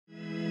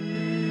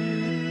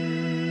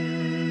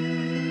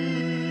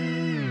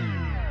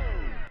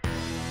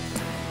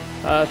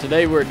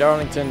Today we're at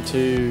Darlington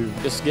to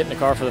just get in the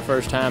car for the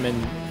first time in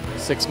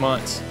 6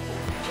 months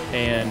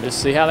and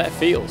just see how that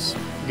feels.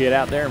 Get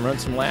out there and run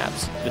some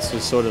laps. This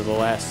is sort of the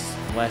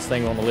last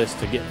thing on the list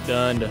to get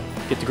done, to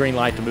get the green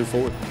light to move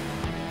forward.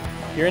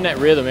 You're in that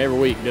rhythm every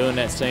week, doing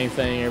that same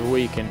thing every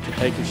week, and to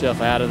take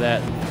yourself out of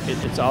that,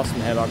 it's awesome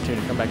to have the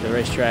opportunity to come back to the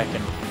racetrack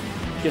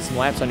and get some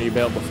laps under your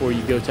belt before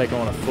you go take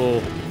on a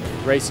full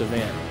race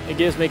event. It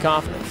gives me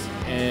confidence,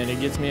 and it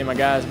gets me and my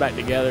guys back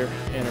together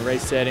in a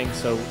race setting,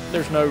 so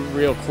there's no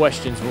real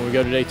questions when we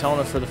go to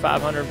Daytona for the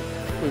 500.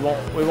 We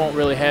won't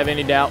really have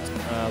any doubt.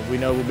 We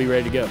know we'll be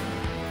ready to go.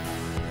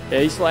 Yeah,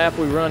 each lap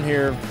we run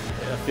here,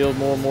 I feel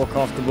more and more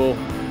comfortable.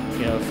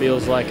 You know, it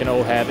feels like an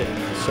old habit.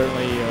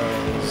 Certainly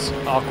it's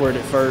awkward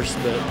at first,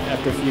 but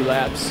after a few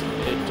laps,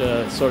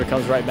 it sort of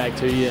comes right back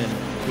to you,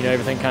 and you know,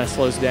 everything kind of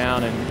slows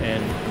down,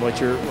 and what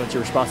your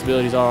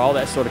responsibilities are, all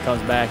that sort of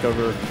comes back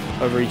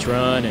over each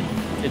run, and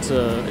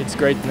it's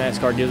great that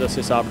NASCAR gives us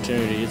this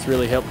opportunity. It's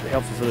really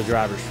helpful for the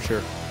drivers for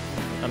sure.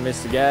 I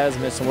miss the guys,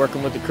 miss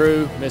working with the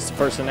crew, miss the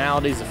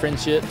personalities, the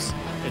friendships.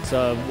 It's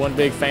one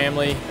big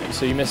family,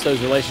 so you miss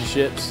those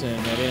relationships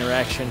and that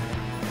interaction.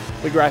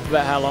 We gripe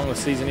about how long the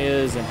season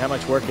is and how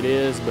much work it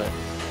is, but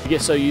you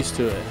get so used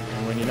to it.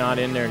 And when you're not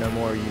in there no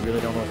more, you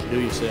really don't know what to do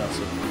yourself.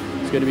 So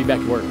it's good to be back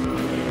to work.